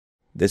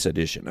This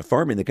edition of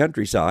Farming the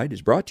Countryside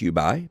is brought to you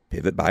by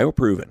Pivot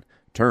BioProven.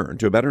 Turn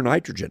to a better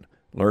nitrogen.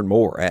 Learn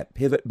more at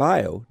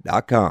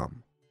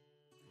pivotbio.com.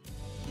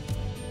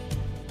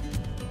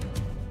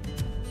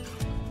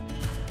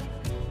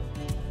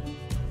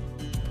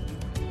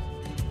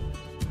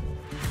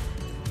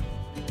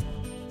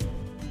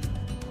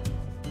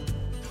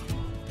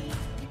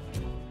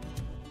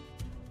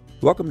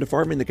 Welcome to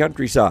Farming the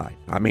Countryside.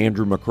 I'm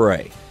Andrew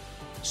McCrae.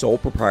 Sole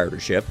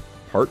proprietorship,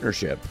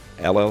 partnership,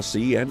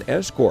 LLC, and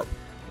S-Corp.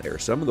 They are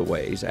some of the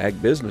ways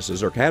ag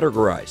businesses are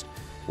categorized.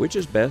 Which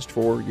is best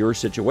for your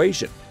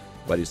situation?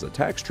 What is the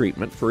tax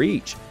treatment for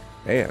each?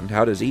 And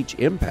how does each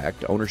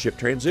impact ownership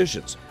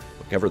transitions?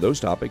 We'll cover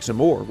those topics and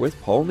more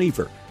with Paul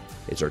Neiffer.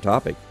 It's our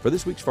topic for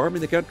this week's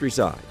Farming the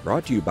Countryside,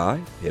 brought to you by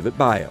Pivot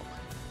Bio.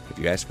 If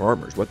you ask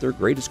farmers what their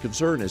greatest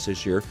concern is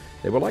this year,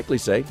 they will likely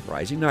say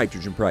rising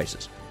nitrogen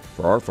prices.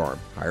 For our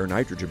farm, higher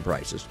nitrogen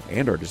prices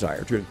and our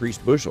desire to increase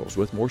bushels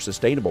with more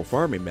sustainable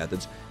farming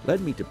methods led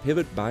me to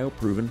Pivot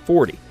BioProven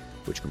 40,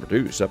 which can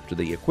produce up to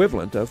the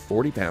equivalent of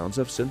 40 pounds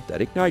of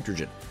synthetic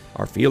nitrogen.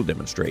 Our field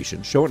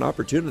demonstrations show an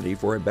opportunity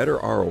for a better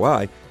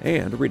ROI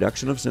and a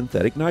reduction of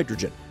synthetic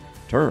nitrogen.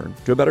 Turn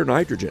to a better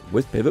nitrogen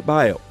with Pivot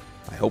Bio.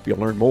 I hope you'll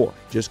learn more.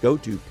 Just go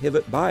to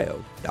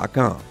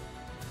pivotbio.com.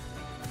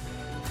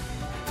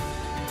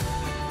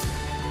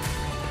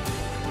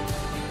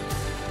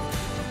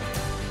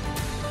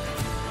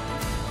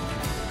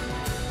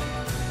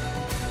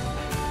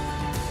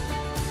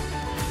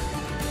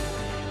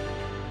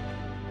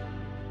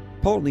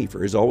 Paul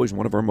Neiffer is always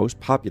one of our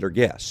most popular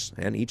guests,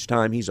 and each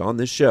time he's on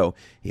this show,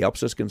 he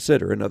helps us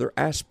consider another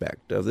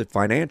aspect of the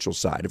financial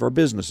side of our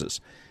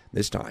businesses.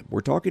 This time,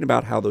 we're talking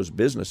about how those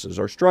businesses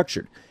are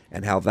structured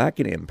and how that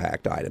can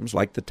impact items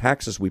like the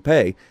taxes we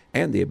pay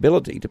and the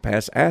ability to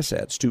pass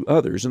assets to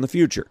others in the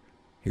future.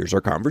 Here's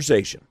our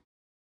conversation.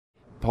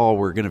 Paul,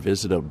 we're going to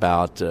visit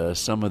about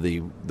some of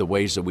the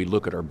ways that we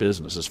look at our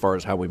business as far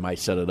as how we might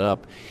set it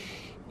up.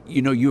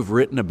 You know, you've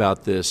written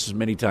about this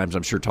many times,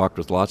 I'm sure talked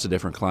with lots of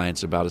different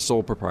clients about a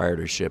sole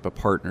proprietorship, a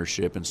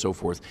partnership, and so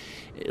forth.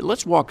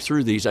 Let's walk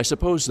through these. I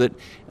suppose that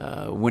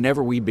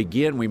whenever we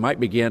begin, we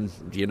might begin,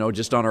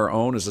 just on our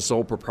own as a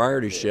sole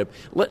proprietorship.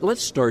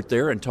 Let's start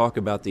there and talk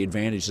about the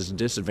advantages and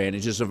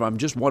disadvantages. If I'm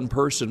just one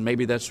person,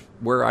 maybe that's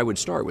where I would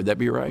start. Would that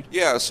be right?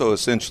 Yeah, so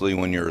essentially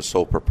when you're a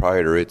sole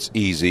proprietor, it's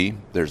easy.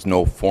 There's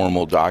no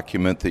formal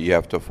document that you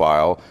have to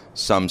file.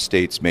 Some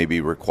states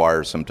maybe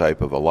require some type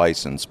of a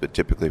license, but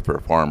typically for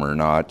a farmer,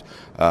 not.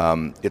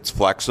 It's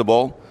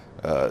flexible.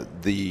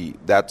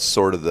 That's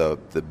sort of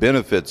the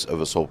benefits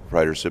of a sole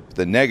proprietorship.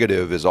 The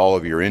negative is all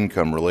of your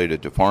income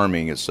related to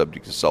farming is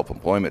subject to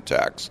self-employment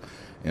tax.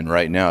 And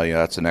right now,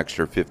 that's an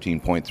extra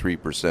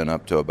 15.3%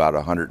 up to about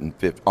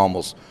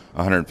almost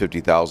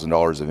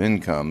 $150,000 of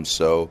income.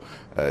 So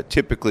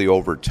typically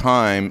over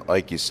time,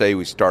 like you say,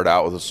 we start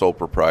out with a sole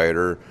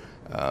proprietor.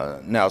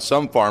 Now,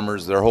 some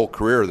farmers, their whole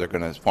career, they're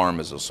going to farm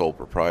as a sole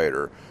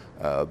proprietor.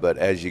 But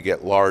as you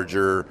get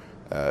larger,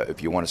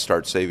 if you want to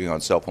start saving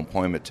on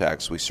self-employment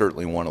tax, we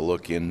certainly want to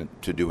look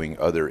into doing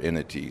other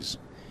entities.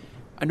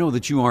 I know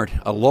that you aren't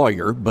a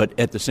lawyer, but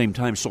at the same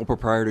time, sole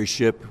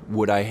proprietorship,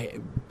 would I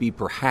be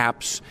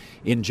perhaps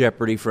in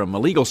jeopardy from a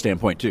legal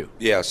standpoint too?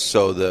 Yes,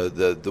 so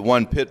the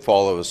one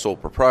pitfall of a sole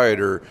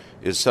proprietor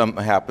is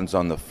something happens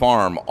on the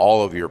farm,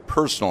 all of your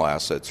personal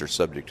assets are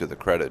subject to the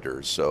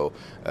creditors. So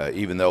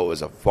even though it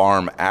was a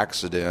farm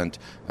accident,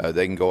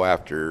 they can go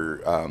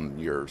after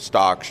your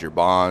stocks, your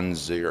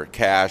bonds, your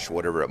cash,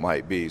 whatever it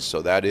might be.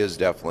 So that is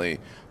definitely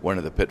one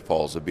of the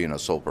pitfalls of being a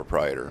sole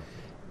proprietor.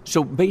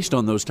 So based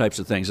on those types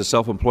of things, the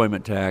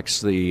self-employment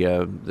tax,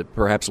 the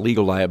perhaps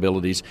legal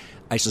liabilities,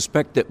 I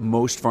suspect that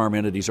most farm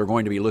entities are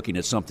going to be looking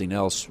at something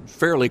else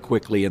fairly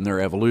quickly in their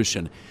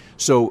evolution.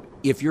 So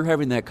if you're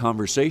having that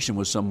conversation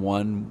with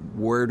someone,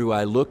 where do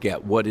I look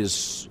at? What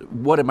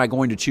am I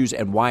going to choose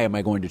and why am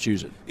I going to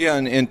choose it? Yeah,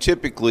 and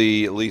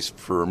typically, at least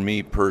for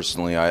me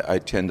personally, I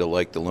tend to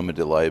like the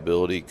limited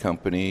liability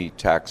company,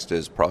 taxed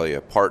as probably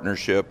a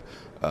partnership.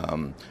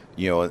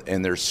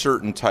 And there's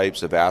certain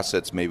types of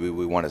assets maybe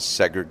we want to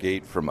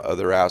segregate from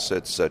other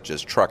assets, such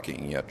as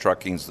trucking.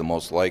 Trucking's the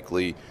most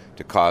likely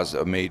to cause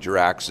a major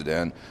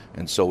accident,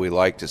 and so we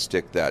like to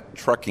stick that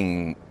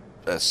trucking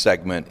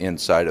segment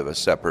inside of a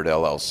separate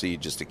LLC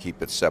just to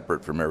keep it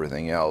separate from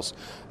everything else.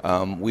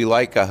 We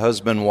like a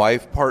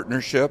husband-wife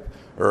partnership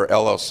or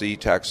LLC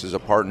taxed as a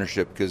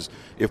partnership because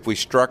if we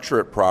structure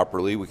it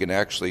properly, we can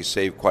actually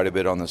save quite a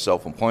bit on the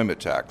self-employment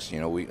tax.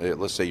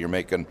 Let's say you're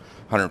making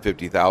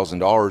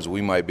 $150,000,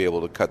 we might be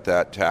able to cut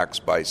that tax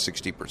by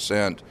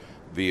 60%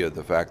 via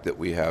the fact that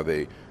we have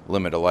a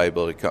limited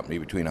liability company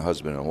between a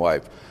husband and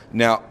wife.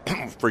 Now,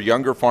 for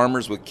younger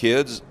farmers with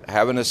kids,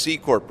 having a C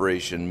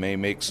corporation may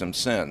make some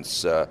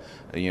sense.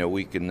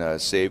 We can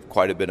save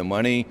quite a bit of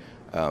money.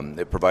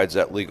 It provides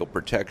that legal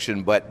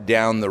protection, but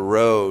down the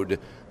road,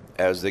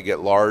 as they get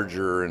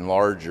larger and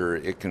larger,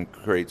 it can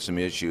create some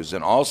issues.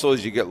 And also,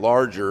 as you get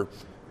larger,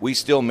 we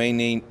still may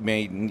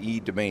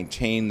need to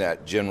maintain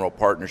that general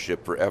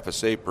partnership for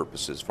FSA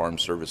purposes, Farm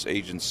Service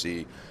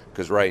Agency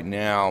Because right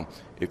now,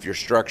 if you're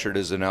structured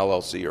as an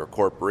LLC or a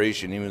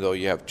corporation, even though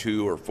you have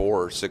 2 or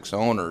 4 or 6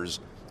 owners,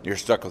 you're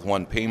stuck with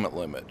one payment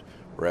limit.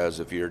 Whereas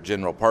if you're a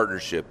general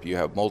partnership, you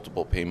have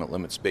multiple payment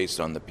limits based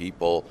on the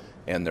people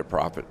and their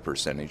profit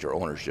percentage or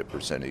ownership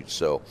percentage.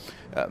 So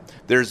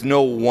there's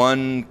no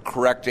one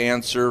correct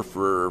answer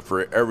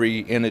for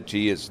every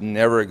entity. It's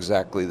never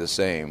exactly the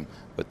same,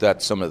 but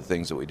that's some of the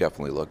things that we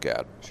definitely look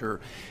at.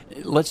 Sure.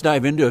 Let's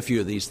dive into a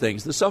few of these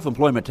things. The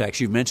self-employment tax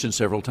you've mentioned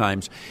several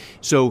times.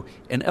 So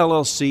an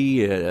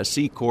LLC, a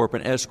C Corp,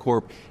 an S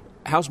Corp,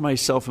 how's my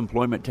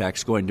self-employment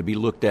tax going to be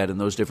looked at in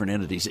those different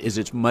entities? Is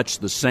it much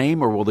the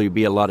same, or will there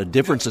be a lot of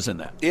differences in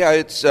that? Yeah,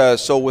 it's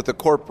so with a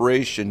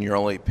corporation, you're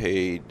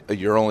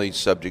only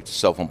subject to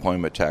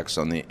self-employment tax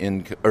on the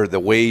income or the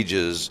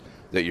wages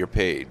that you're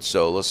paid.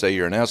 So let's say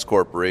you're an S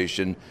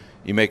corporation,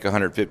 you make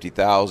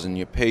 $150,000,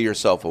 you pay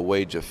yourself a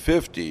wage of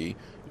 $50,000,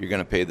 you're going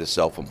to pay the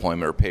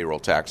self-employment or payroll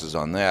taxes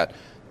on that.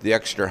 The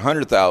extra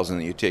 $100,000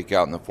 that you take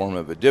out in the form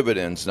of a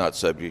dividend is not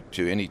subject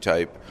to any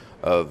type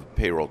of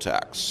payroll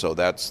tax. So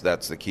that's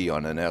the key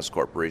on an S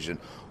corporation.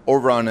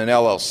 Over on an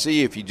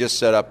LLC, if you just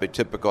set up a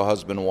typical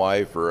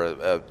husband-wife or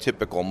a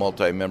typical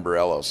multi-member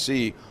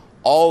LLC,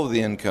 all of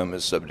the income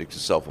is subject to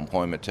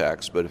self-employment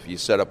tax. But if you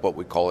set up what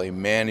we call a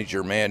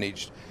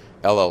manager-managed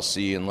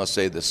LLC, and let's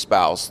say the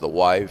spouse, the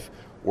wife,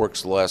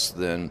 works less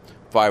than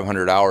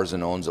 500 hours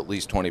and owns at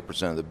least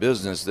 20% of the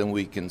business, then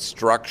we can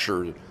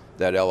structure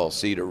that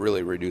LLC to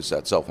really reduce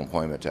that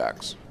self-employment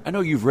tax. I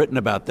know you've written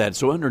about that.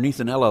 So underneath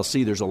an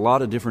LLC, there's a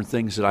lot of different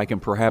things that I can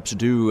perhaps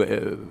do.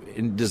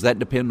 And does that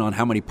depend on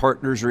how many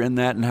partners are in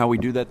that and how we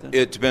do that then?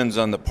 It depends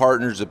on the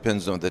partners. It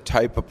depends on the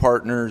type of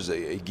partners.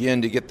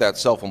 Again, to get that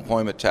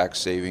self-employment tax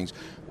savings,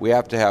 we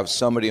have to have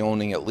somebody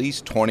owning at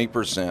least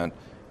 20%,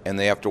 and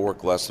they have to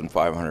work less than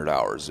 500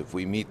 hours. If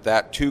we meet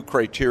that 2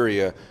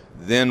 criteria,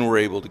 then we're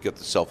able to get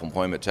the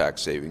self-employment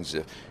tax savings.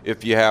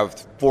 If you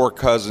have 4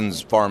 cousins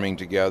farming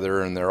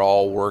together and they're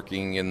all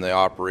working in the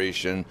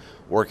operation,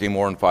 working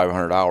more than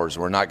 500 hours,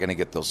 we're not going to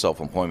get those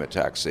self-employment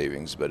tax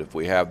savings. But if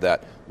we have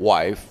that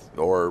wife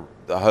or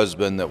the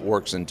husband that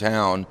works in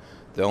town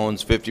that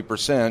owns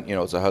 50%,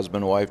 it's a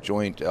husband-wife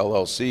joint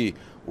LLC,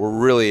 we're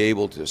really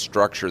able to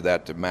structure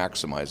that to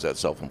maximize that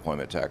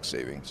self-employment tax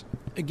savings.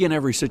 Again,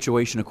 every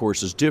situation, of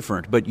course, is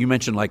different, but you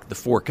mentioned like the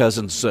 4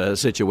 cousins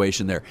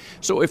situation there.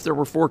 So if there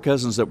were 4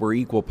 cousins that were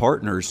equal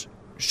partners,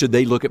 should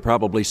they look at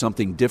probably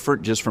something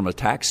different just from a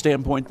tax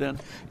standpoint then?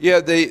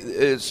 Yeah,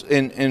 it's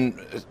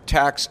in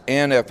tax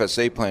and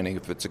FSA planning,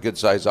 if it's a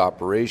good-sized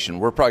operation,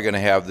 we're probably going to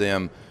have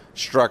them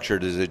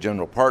structured as a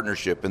general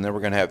partnership, and then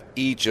we're going to have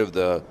each of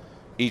the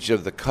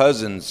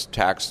cousins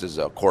taxed as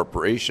a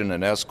corporation,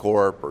 an S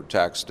Corp, or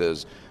taxed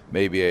as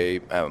maybe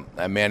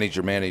a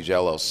manager-managed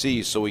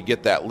LLC, so we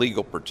get that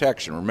legal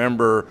protection.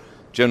 Remember,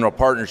 general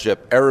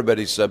partnership,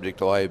 everybody's subject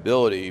to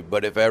liability,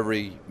 but if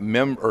every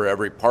member or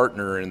every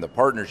partner in the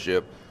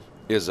partnership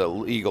is a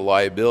legal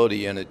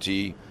liability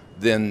entity,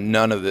 then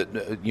none of it,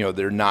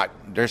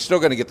 they're still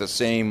going to get the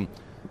same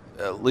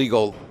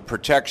legal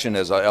protection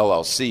as a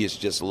LLC. It's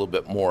just a little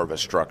bit more of a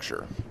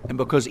structure. And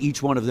because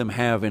each one of them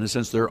have, in a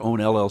sense, their own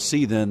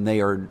LLC, then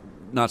they are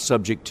not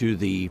subject to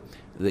the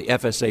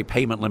FSA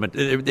payment limit.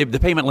 The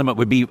payment limit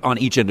would be on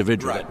each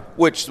individual. Right.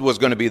 Which was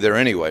going to be there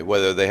anyway.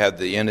 Whether they had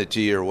the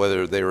entity or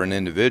whether they were an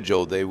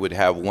individual, they would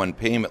have one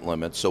payment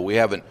limit. So we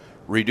haven't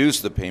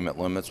reduced the payment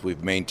limits.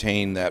 We've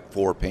maintained that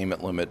 4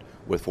 payment limit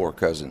with 4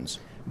 cousins.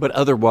 But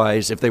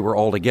otherwise, if they were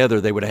all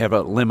together, they would have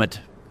a limit.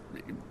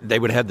 They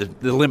would have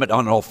the limit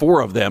on all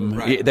 4 of them.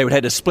 Right. They would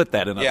have to split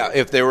that.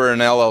 If they were an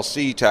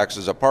LLC taxed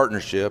as a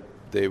partnership,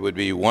 they would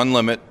be one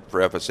limit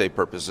for FSA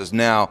purposes.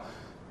 Now,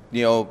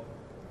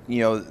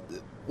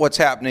 what's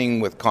happening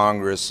with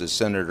Congress is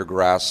Senator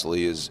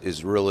Grassley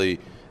is really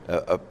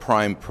a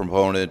prime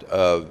proponent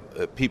of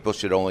people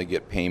should only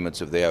get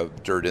payments if they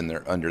have dirt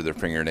under their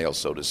fingernails,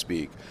 so to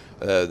speak.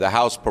 The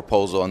House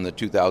proposal on the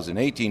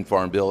 2018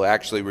 Farm Bill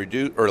actually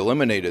reduced or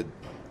eliminated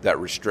that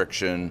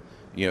restriction.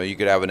 You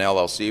could have an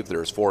LLC if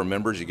there's 4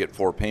 members, you get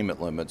 4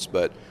 payment limits,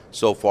 but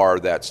so far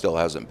that still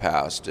hasn't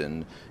passed.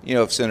 And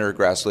if Senator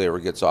Grassley ever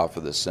gets off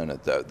of the Senate,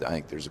 I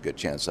think there's a good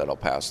chance that'll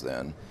pass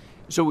then.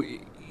 So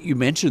you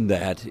mentioned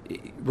that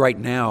right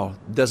now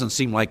doesn't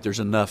seem like there's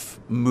enough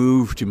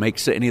move to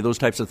make any of those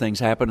types of things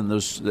happen in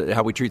those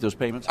how we treat those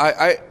payments.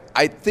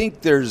 I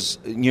think there's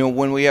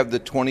when we have the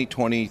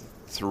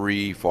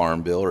 2023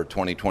 Farm Bill or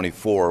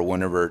 2024,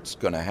 whenever it's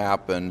going to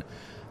happen,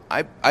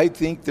 I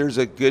think there's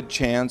a good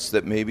chance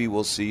that maybe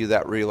we'll see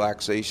that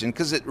relaxation,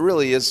 because it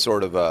really is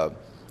sort of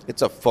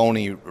it's a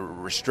phony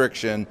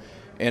restriction,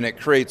 and it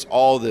creates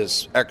all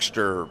this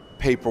extra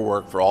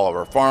paperwork for all of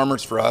our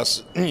farmers, for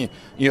us.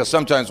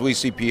 Sometimes we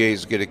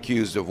CPAs get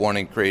accused of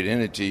wanting to create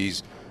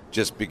entities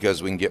just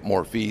because we can get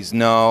more fees.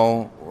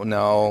 No.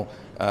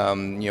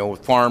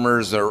 With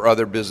farmers or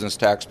other business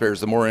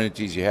taxpayers, the more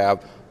entities you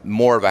have,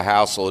 more of a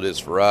hassle it is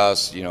for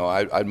us.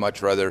 I'd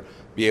much rather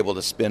be able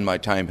to spend my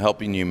time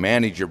helping you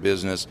manage your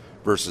business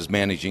versus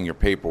managing your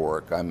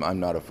paperwork. I'm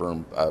not a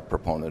firm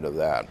proponent of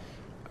that.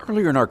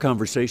 Earlier in our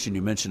conversation,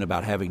 you mentioned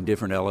about having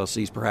different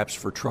LLCs, perhaps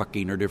for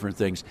trucking or different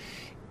things.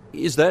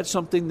 Is that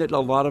something that a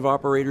lot of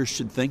operators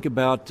should think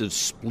about, to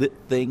split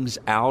things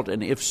out?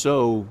 And if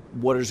so,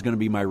 what is going to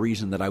be my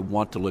reason that I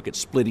want to look at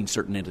splitting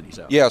certain entities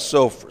out? Yeah,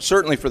 so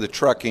certainly for the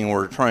trucking,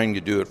 we're trying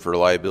to do it for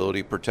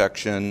liability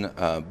protection,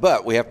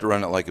 but we have to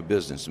run it like a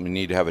business. We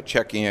need to have a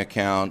checking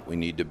account. We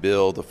need to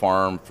bill the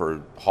farm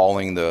for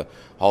hauling the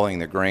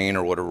grain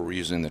or whatever we're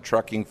using the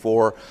trucking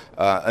for.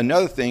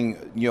 Another thing,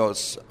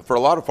 for a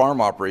lot of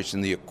farm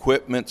operation, the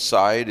equipment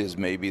side is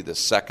maybe the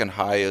second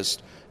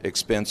highest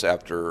expense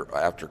after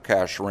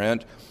cash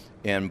rent,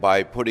 and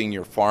by putting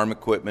your farm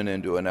equipment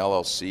into an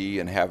LLC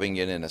and having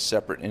it in a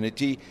separate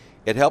entity,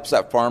 it helps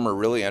that farmer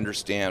really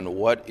understand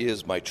what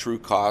is my true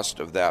cost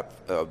of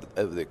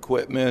the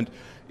equipment.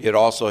 It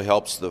also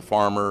helps the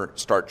farmer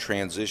start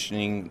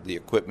transitioning the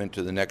equipment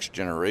to the next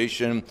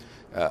generation.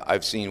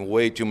 I've seen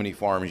way too many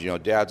farmers,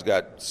 dad's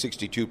got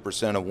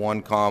 62% of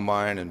one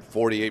combine and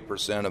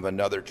 48% of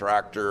another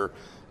tractor,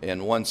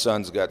 and one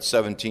son's got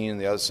 17 and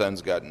the other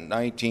son's got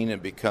 19.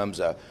 It becomes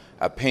a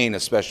pain,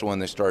 especially when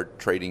they start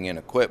trading in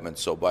equipment.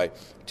 So by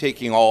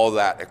taking all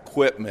that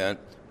equipment,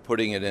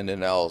 putting it in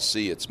an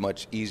LLC, it's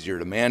much easier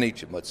to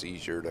manage, it's much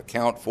easier to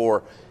account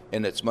for,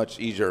 and it's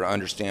much easier to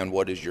understand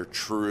what is your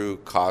true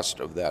cost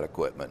of that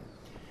equipment.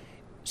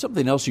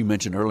 Something else you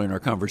mentioned earlier in our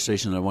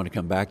conversation that I want to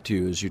come back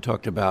to is you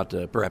talked about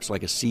perhaps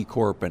like a C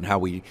Corp and how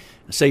we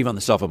save on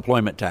the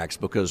self-employment tax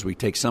because we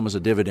take some as a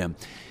dividend.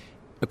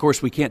 Of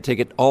course, we can't take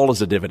it all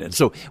as a dividend.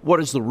 So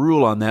what is the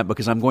rule on that?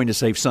 Because I'm going to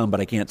save some,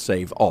 but I can't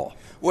save all.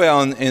 Well,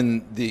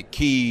 and the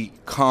key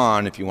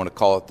con, if you want to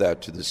call it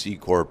that, to the C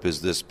Corp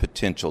is this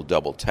potential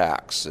double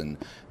tax. And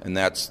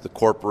that's the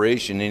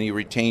corporation. Any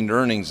retained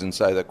earnings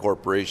inside the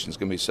corporation is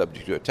going to be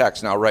subject to a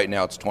tax. Now, right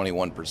now it's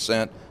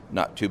 21%,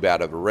 not too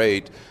bad of a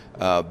rate.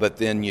 But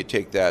then you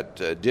take that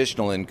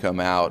additional income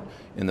out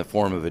in the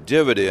form of a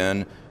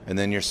dividend, and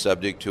then you're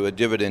subject to a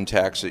dividend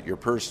tax at your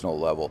personal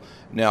level.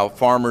 Now,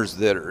 farmers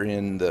that are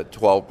in the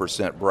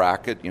 12%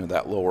 bracket,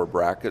 that lower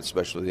bracket,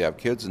 especially if they have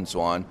kids and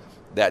so on,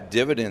 that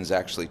dividend is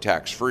actually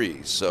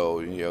tax-free.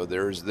 So,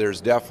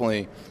 there's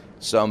definitely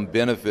some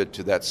benefit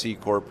to that C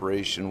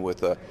corporation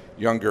with a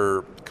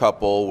younger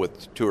couple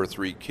with 2 or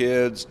 3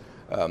 kids.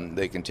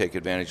 They can take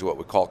advantage of what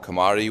we call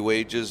commodity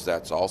wages.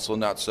 That's also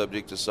not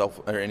subject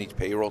to any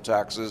payroll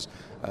taxes.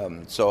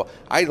 So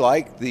I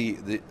like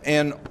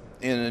and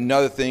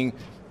another thing,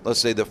 let's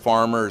say the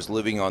farmer is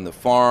living on the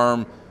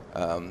farm,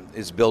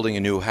 is building a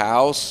new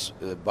house.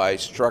 By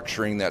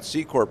structuring that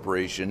C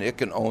corporation, it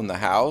can own the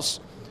house.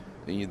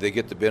 They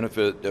get the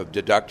benefit of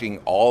deducting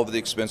all of the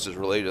expenses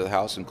related to the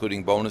house,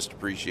 including bonus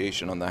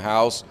depreciation on the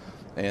house.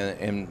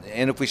 And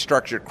if we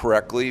structure it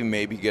correctly,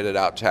 maybe get it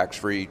out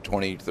tax-free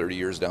 20, 30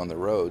 years down the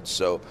road.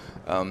 So,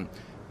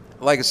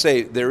 like I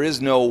say, there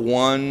is no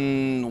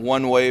one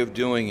way of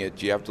doing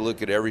it. You have to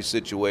look at every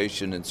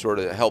situation and sort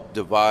of help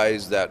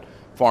devise that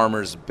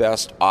farmer's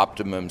best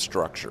optimum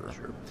structure.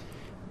 Sure.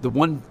 The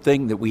one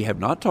thing that we have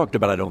not talked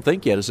about, I don't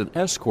think yet, is an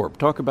S Corp.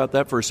 Talk about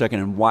that for a second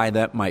and why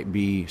that might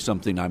be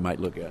something I might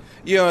look at.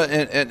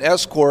 And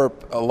S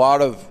Corp, a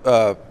lot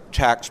of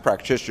tax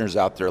practitioners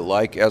out there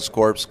like S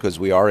Corps because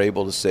we are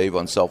able to save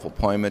on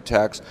self-employment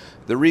tax.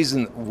 The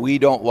reason we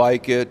don't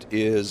like it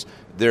is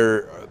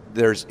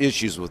there's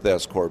issues with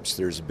S Corps.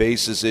 There's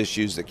basis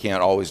issues that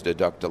can't always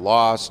deduct a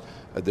loss.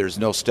 There's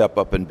no step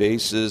up in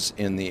basis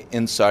in the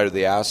inside of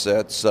the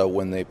assets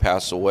when they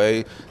pass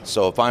away.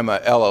 So if I'm a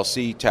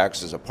LLC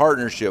taxed as a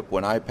partnership,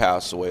 when I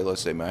pass away, let's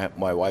say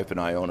my wife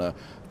and I own a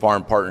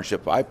farm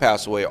partnership, I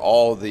pass away,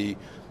 all the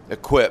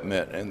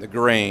equipment and the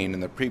grain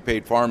and the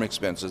prepaid farm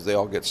expenses, they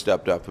all get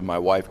stepped up, and my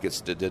wife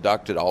gets to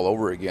deduct it all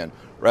over again.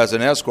 Whereas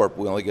an S Corp,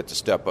 we only get to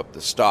step up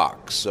the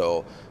stock.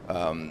 So,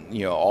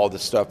 all the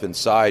stuff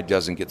inside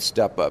doesn't get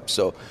step up.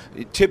 So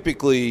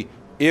typically,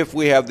 if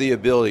we have the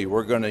ability,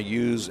 we're going to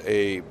use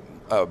a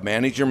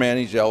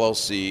manager-managed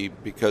LLC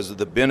because of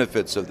the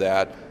benefits of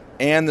that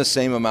and the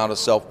same amount of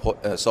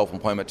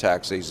self-employment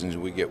taxation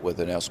we get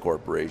with an S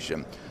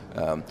corporation.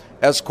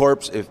 S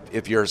Corps,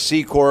 if you're a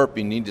C Corp,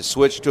 you need to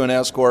switch to an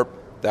S Corp,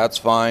 that's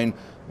fine.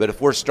 But if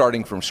we're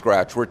starting from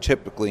scratch, we're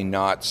typically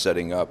not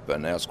setting up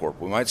an S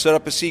Corp. We might set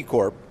up a C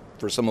Corp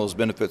for some of those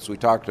benefits we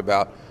talked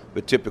about,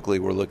 but typically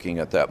we're looking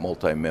at that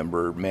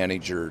multi-member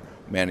manage,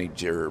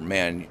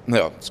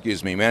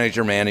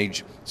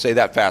 say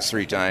that fast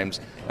 3 times,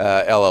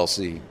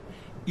 LLC.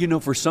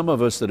 For some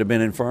of us that have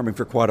been in farming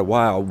for quite a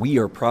while,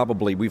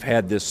 we've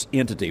had this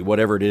entity,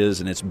 whatever it is,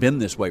 and it's been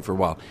this way for a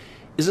while.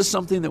 Is this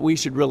something that we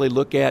should really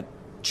look at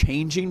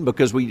changing?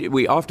 Because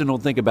we often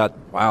don't think about,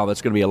 wow,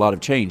 that's going to be a lot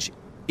of change.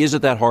 Is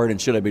it that hard,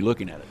 and should I be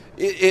looking at it?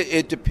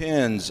 It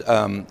depends.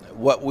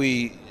 What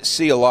we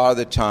see a lot of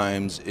the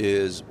times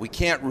is we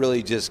can't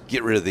really just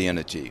get rid of the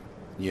entity.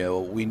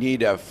 We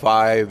need a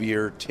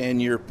 5-year,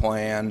 10-year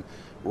plan.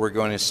 We're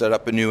going to set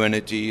up a new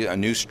entity, a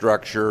new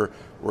structure.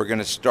 We're going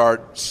to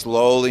start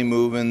slowly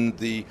moving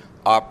the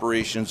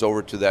operations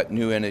over to that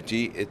new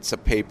entity. It's a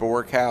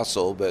paperwork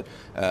hassle, but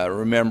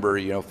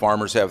remember,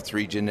 farmers have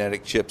 3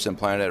 genetic chips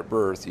implanted at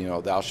birth.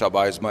 Thou shalt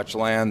buy as much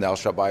land, thou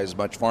shalt buy as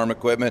much farm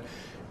equipment,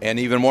 and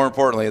even more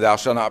importantly, thou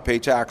shalt not pay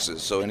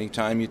taxes. So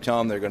anytime you tell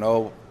them they're going to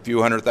owe a few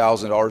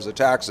 $100,000 of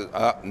taxes,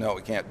 no,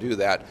 we can't do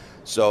that.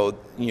 So,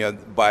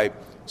 by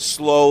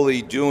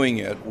slowly doing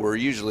it, we're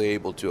usually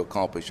able to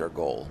accomplish our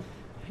goal.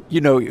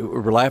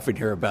 We're laughing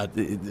here about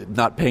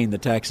not paying the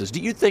taxes.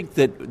 Do you think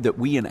that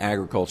we in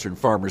agriculture and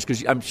farmers,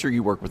 because I'm sure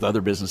you work with other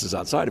businesses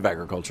outside of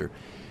agriculture,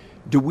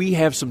 do we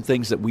have some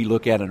things that we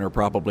look at and are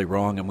probably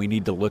wrong, and we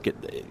need to look at,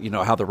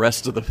 how the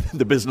rest of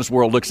the business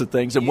world looks at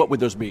things, and what would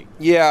those be?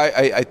 Yeah,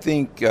 I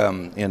think,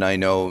 and I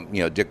know,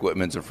 Dick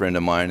Whitman's a friend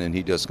of mine, and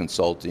he does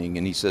consulting,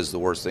 and he says the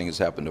worst thing that's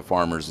happened to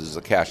farmers is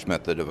the cash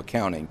method of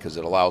accounting, because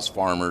it allows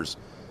farmers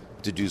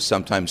to do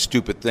sometimes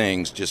stupid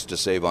things just to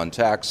save on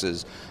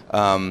taxes.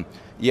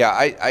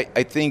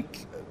 I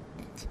think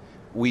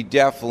we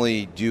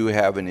definitely do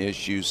have an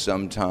issue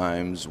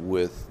sometimes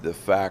with the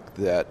fact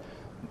that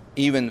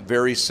even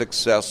very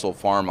successful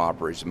farm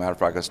operations, matter of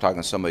fact, I was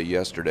talking to somebody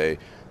yesterday,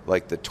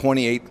 like the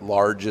 28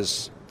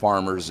 largest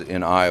farmers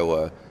in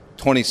Iowa,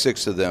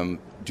 26 of them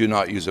do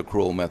not use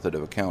accrual method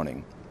of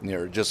accounting.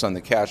 They're just on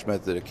the cash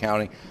method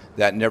accounting.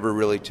 That never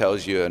really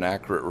tells you an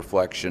accurate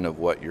reflection of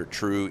what your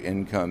true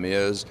income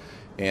is.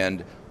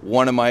 And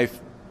one of my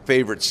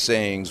favorite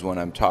sayings when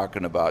I'm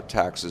talking about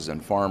taxes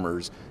and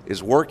farmers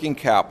is working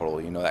capital,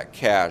 that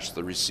cash,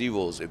 the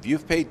receivables. If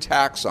you've paid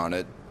tax on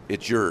it,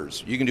 it's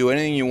yours. You can do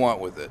anything you want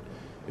with it.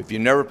 If you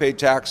never paid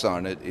tax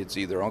on it, it's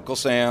either Uncle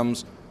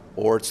Sam's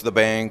or it's the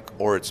bank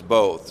or it's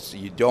both. So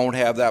you don't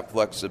have that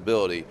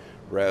flexibility.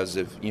 Whereas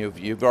if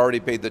you've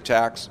already paid the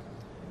tax,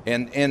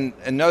 and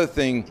another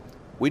thing,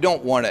 we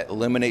don't want to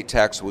eliminate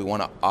tax. We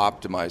want to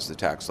optimize the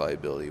tax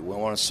liability. We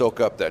want to soak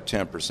up that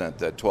 10%,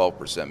 that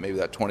 12%, maybe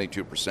that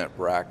 22%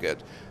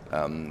 bracket.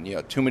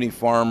 Too many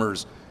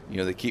farmers,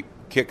 they keep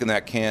kicking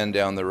that can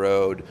down the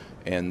road,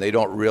 and they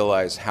don't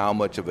realize how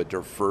much of a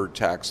deferred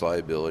tax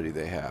liability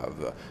they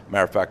have.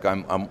 Matter of fact,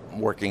 I'm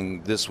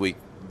working this week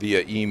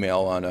via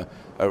email on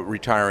a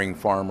retiring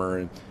farmer,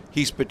 and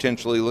he's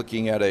potentially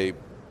looking at a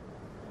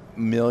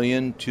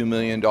 $2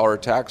 million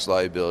tax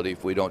liability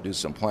if we don't do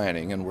some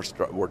planning, and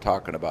we're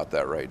talking about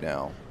that right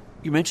now.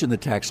 You mentioned the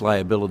tax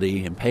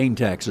liability and paying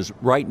taxes.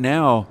 Right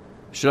now,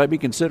 should I be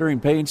considering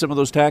paying some of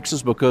those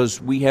taxes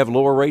because we have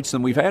lower rates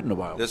than we've had in a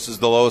while? This is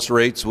the lowest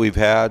rates we've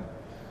had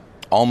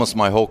almost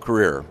my whole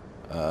career.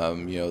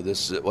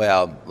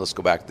 Let's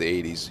go back to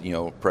the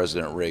 80s.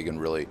 President Reagan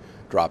really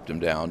dropped them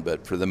down.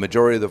 But for the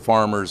majority of the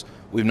farmers,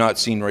 we've not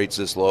seen rates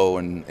this low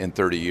in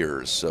 30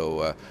 years.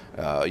 So,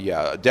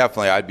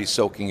 definitely I'd be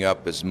soaking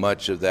up as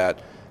much of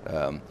that.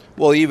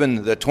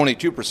 Even the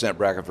 22%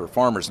 bracket for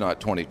farmers,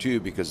 not 22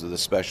 because of the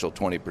special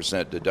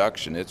 20%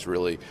 deduction. It's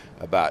really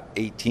about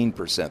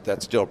 18%.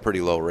 That's still a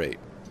pretty low rate.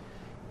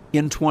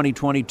 In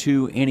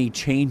 2022, any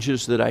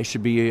changes that I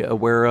should be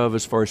aware of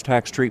as far as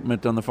tax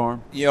treatment on the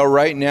farm?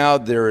 Right now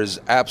there is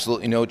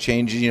absolutely no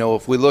changes.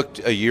 If we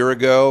looked a year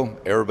ago,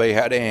 everybody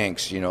had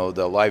angst.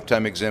 The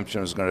lifetime exemption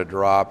was going to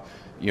drop.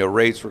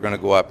 Rates were going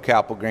to go up.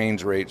 Capital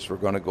gains rates were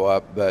going to go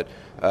up. But,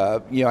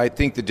 I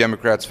think the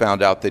Democrats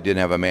found out they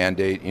didn't have a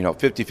mandate.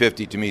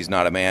 50-50 to me is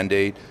not a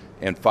mandate,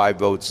 and 5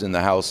 votes in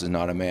the House is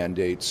not a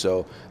mandate.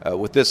 So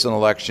with this an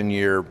election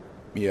year,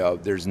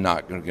 there's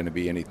not going to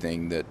be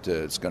anything that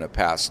is going to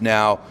pass.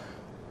 Now,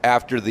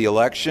 after the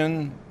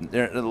election,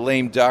 the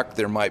lame duck,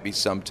 there might be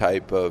some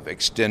type of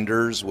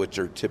extenders, which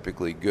are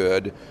typically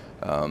good.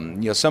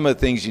 Some of the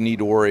things you need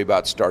to worry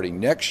about starting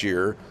next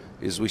year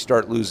is we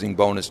start losing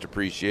bonus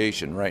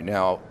depreciation. Right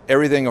now,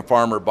 everything a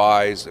farmer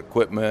buys,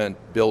 equipment,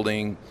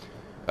 building,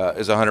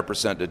 is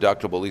 100%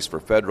 deductible, at least for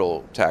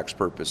federal tax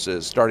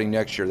purposes. Starting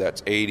next year,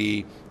 that's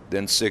 80,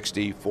 then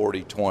 60,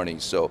 40, 20.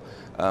 So,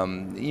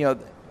 but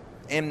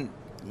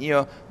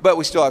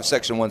we still have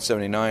Section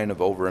 179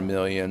 of over $1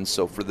 million.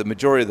 So for the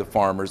majority of the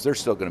farmers, they're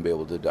still going to be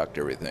able to deduct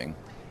everything.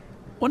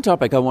 One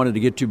topic I wanted to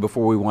get to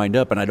before we wind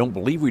up, and I don't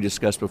believe we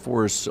discussed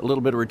before, is a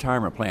little bit of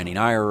retirement planning,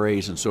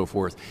 IRAs and so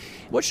forth.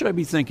 What should I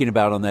be thinking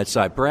about on that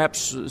side?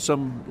 Perhaps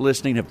some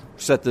listening have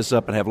set this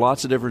up and have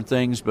lots of different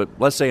things, but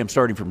let's say I'm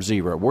starting from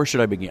zero. Where should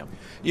I begin?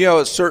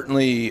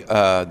 Certainly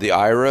the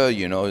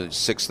IRA,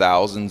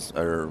 6,000,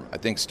 or I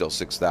think still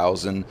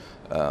 6,000.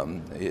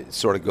 It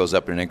sort of goes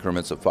up in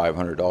increments of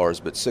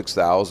 $500, but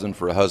 $6,000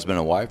 for a husband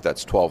and wife,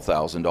 that's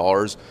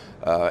 $12,000.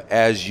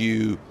 As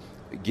you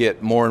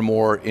get more and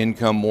more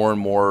income, more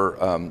and more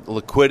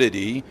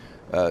liquidity,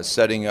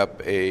 setting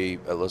up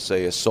let's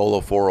say a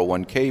solo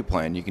 401k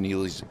plan, you can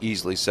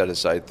easily set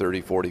aside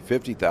 $30,000,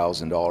 $40,000,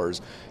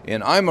 $50,000.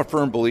 And I'm a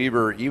firm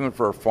believer, even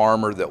for a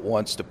farmer that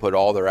wants to put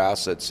all their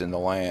assets in the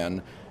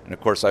land, and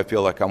of course I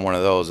feel like I'm one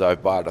of those.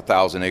 I've bought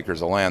 1,000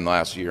 acres of land the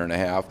last year and a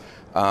half.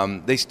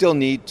 They still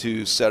need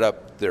to set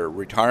up their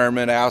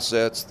retirement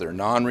assets, their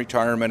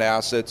non-retirement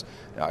assets.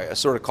 I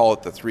sort of call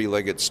it the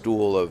three-legged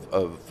stool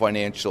of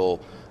financial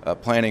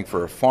planning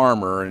for a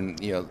farmer, and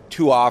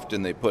too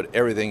often they put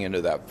everything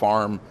into that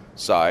farm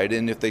side.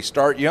 And if they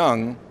start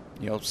young,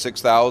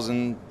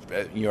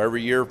 $6,000,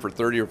 every year for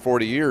 30 or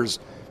 40 years,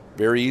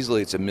 very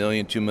easily it's $1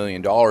 million, $2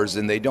 million,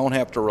 and they don't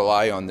have to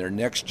rely on their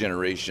next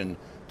generation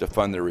to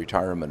fund their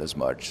retirement as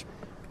much.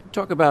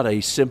 Talk about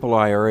a simple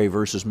IRA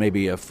versus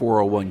maybe a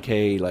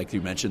 401k, like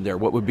you mentioned there.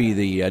 What would be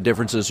the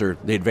differences or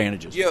the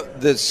advantages? Yeah,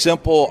 the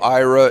simple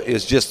IRA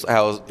is just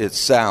how it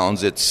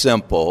sounds. It's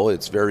simple.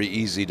 It's very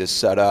easy to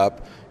set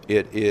up.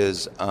 It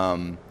is.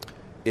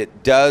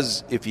 It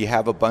does, if you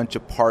have a bunch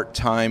of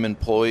part-time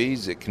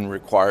employees, it can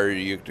require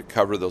you to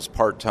cover those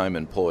part-time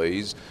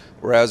employees.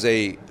 Whereas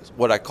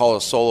what I call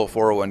a solo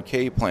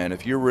 401k plan,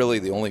 if you're really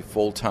the only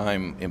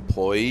full-time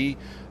employee,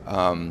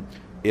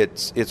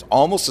 it's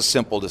almost as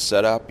simple to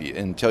set up.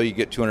 Until you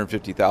get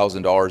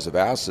 $250,000 of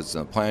assets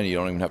in the plan, you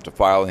don't even have to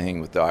file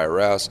anything with the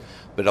IRS,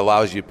 but it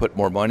allows you to put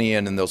more money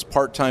in, and those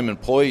part-time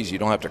employees you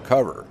don't have to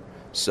cover.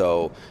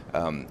 So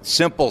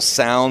simple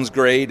sounds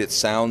great. It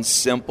sounds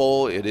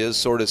simple. It is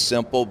sort of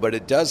simple, but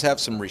it does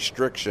have some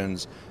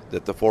restrictions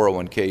that the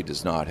 401k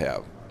does not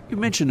have. You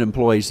mentioned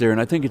employees there,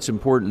 and I think it's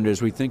important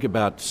as we think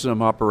about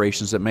some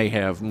operations that may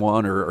have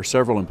one or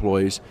several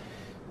employees.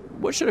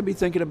 What should I be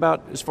thinking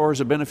about as far as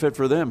a benefit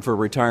for them for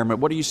retirement?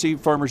 What do you see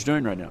farmers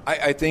doing right now?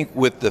 I think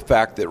with the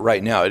fact that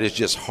right now it is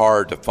just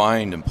hard to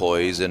find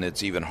employees and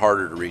it's even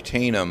harder to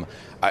retain them,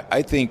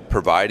 I think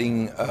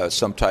providing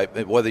some type,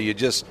 whether you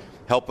just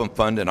help them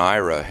fund an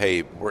IRA,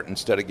 hey,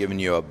 instead of giving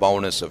you a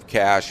bonus of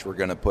cash, we're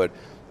going to put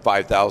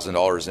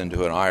 $5,000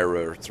 into an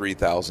IRA or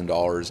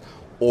 $3,000,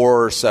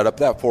 or set up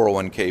that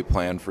 401k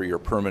plan for your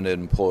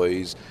permanent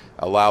employees,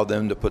 allow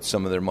them to put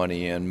some of their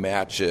money in,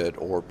 match it,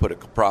 or put a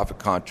profit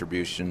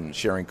contribution,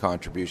 sharing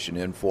contribution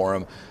in for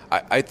them.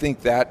 I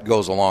think that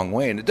goes a long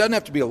way, and it doesn't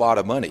have to be a lot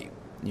of money.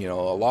 A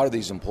lot of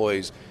these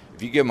employees,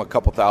 if you give them a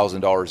couple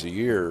 $1,000s a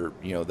year,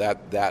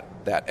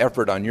 that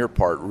effort on your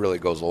part really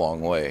goes a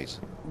long ways.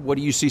 What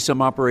do you see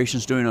some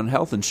operations doing on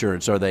health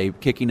insurance? Are they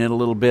kicking in a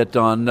little bit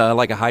on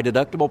like a high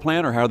deductible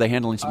plan, or how are they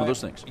handling some of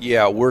those things?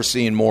 Yeah, we're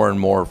seeing more and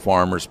more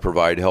farmers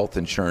provide health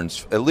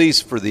insurance, at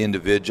least for the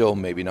individual,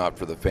 maybe not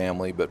for the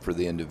family, but for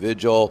the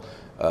individual.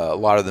 A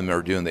lot of them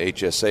are doing the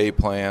HSA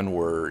plan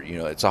where,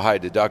 it's a high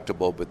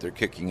deductible, but they're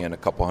kicking in a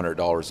couple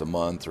 $100 a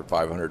month or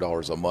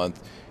 $500 a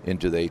month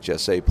into the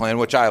HSA plan,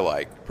 which I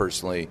like.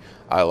 Personally,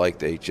 I like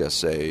the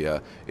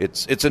HSA.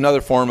 It's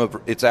another form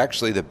of, it's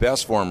actually the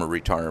best form of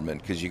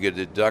retirement because you get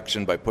a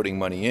deduction by putting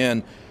money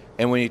in,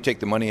 and when you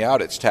take the money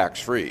out, it's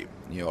tax-free.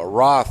 A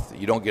Roth,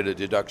 you don't get a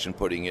deduction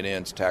putting it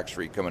in, it's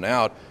tax-free coming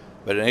out.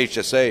 But an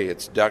HSA,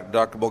 it's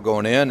deductible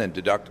going in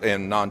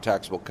and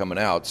non-taxable coming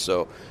out.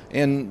 So,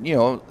 and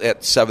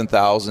at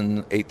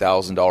 $7,000,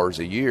 $8,000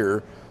 a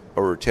year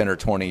over 10 or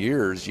 20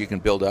 years, you can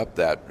build up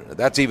that.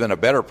 That's even a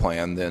better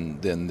plan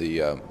than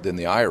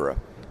the IRA.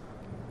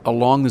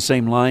 Along the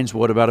same lines,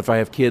 what about if I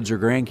have kids or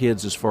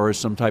grandkids as far as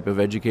some type of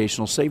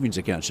educational savings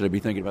account? Should I be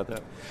thinking about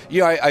that?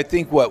 Yeah, I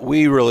think what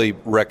we really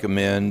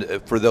recommend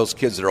for those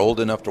kids that are old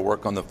enough to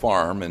work on the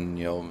farm, and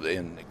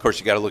and of course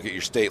you got to look at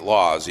your state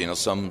laws.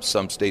 Some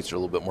states are a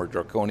little bit more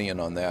draconian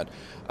on that.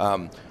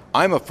 I'm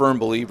a firm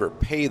believer.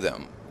 Pay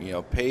them.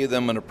 Pay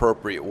them an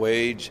appropriate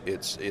wage.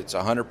 It's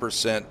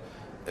 100%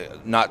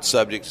 not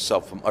subject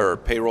to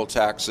payroll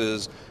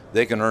taxes.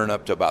 They can earn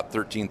up to about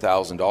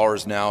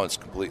 $13,000 now. It's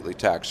completely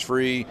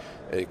tax-free.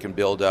 It can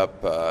build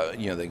up, they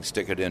can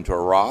stick it into a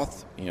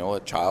Roth. A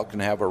child can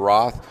have a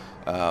Roth.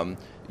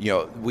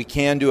 We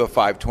can do a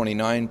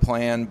 529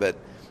 plan, but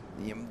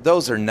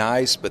those are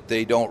nice, but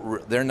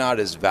they're not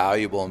as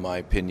valuable, in my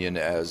opinion,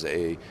 as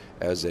a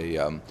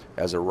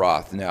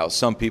Roth. Now,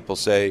 some people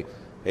say,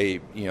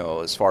 hey,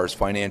 as far as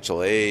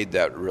financial aid,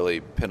 that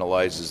really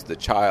penalizes the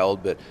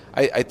child. But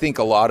I think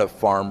a lot of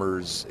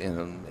farmers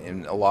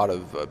and a lot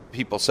of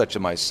people such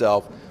as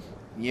myself,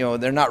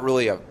 they're not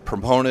really a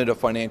proponent of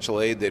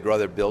financial aid. They'd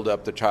rather build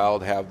up the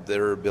child, have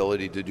their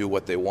ability to do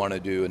what they want to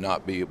do, and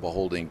not be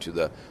beholding to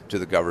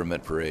the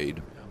government for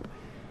aid.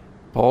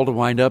 Paul, to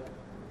wind up,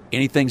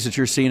 any things that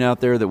you're seeing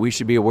out there that we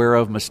should be aware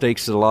of,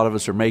 mistakes that a lot of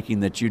us are making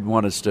that you'd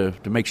want us to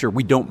make sure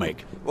we don't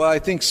make? Well, I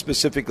think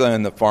specifically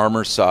on the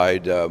farmer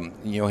side,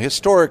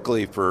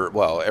 historically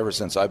ever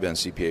since I've been a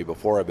CPA,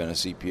 before I've been a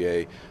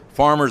CPA,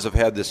 farmers have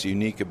had this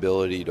unique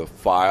ability to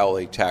file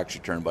a tax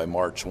return by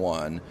March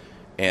 1,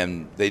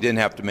 and they didn't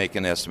have to make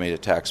an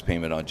estimated tax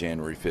payment on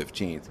January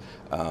 15th.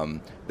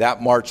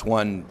 That March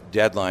 1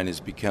 deadline is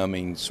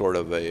becoming sort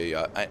of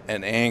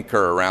an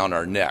anchor around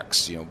our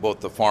necks,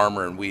 both the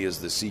farmer and we as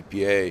the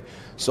CPA.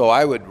 So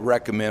I would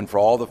recommend for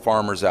all the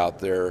farmers out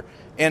there,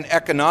 and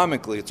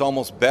economically it's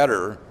almost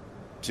better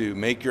to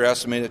make your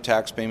estimated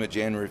tax payment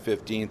January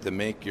 15th and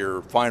make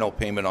your final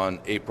payment on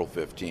April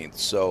 15th.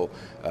 So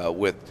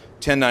with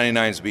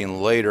 1099s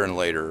being later and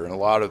later, and a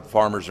lot of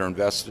farmers are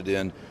invested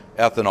in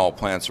ethanol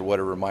plants or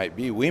whatever it might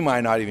be, we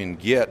might not even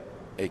get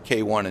a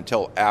K1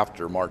 until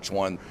after March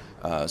 1.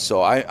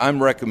 So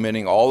I'm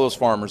recommending all those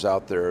farmers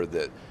out there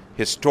that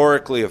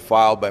historically have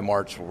filed by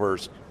March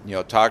 1st,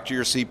 talk to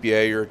your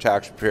CPA, your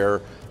tax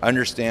preparer,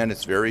 understand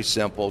it's very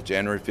simple.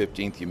 January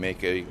 15th you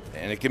make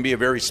and it can be a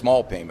very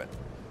small payment.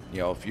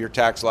 If your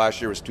tax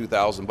last year was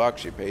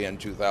 $2,000, you pay in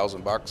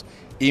 $2,000.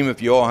 even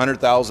if you owe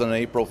 $100,000 on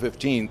April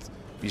 15th,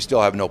 you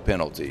still have no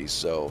penalties.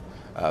 So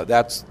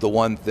that's the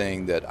one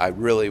thing that I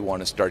really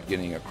want to start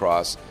getting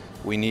across.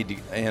 We need to,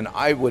 and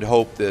I would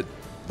hope that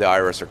the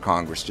IRS or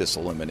Congress just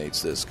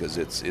eliminates this, because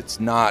it's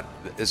not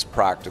as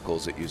practical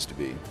as it used to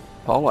be.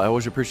 Paul, I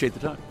always appreciate the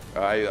time.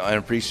 I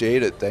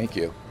appreciate it. Thank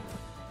you.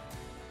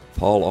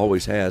 Paul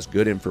always has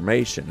good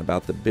information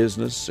about the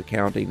business,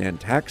 accounting, and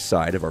tax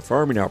side of our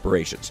farming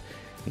operations.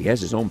 He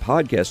has his own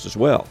podcast as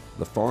well,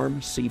 The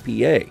Farm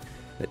CPA,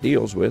 that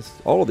deals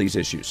with all of these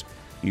issues.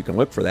 You can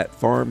look for that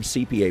Farm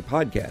CPA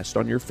podcast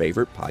on your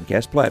favorite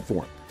podcast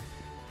platform.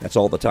 That's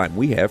all the time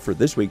we have for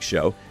this week's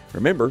show.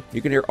 Remember,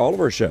 you can hear all of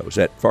our shows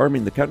at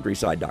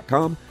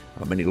farmingthecountryside.com,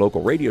 on many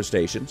local radio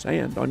stations,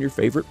 and on your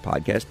favorite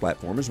podcast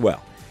platform as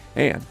well.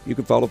 And you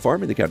can follow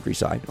Farming the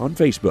Countryside on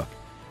Facebook.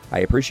 I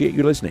appreciate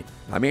you listening.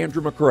 I'm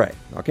Andrew McCrae.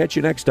 I'll catch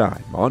you next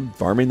time on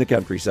Farming the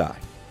Countryside.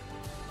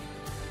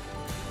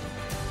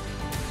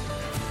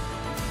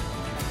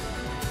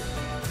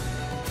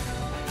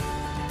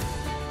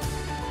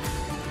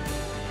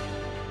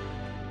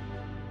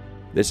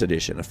 This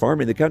edition of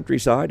Farming the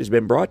Countryside has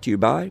been brought to you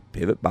by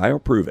Pivot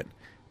BioProven.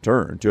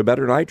 Turn to a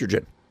better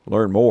nitrogen.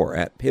 Learn more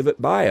at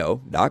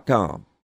pivotbio.com.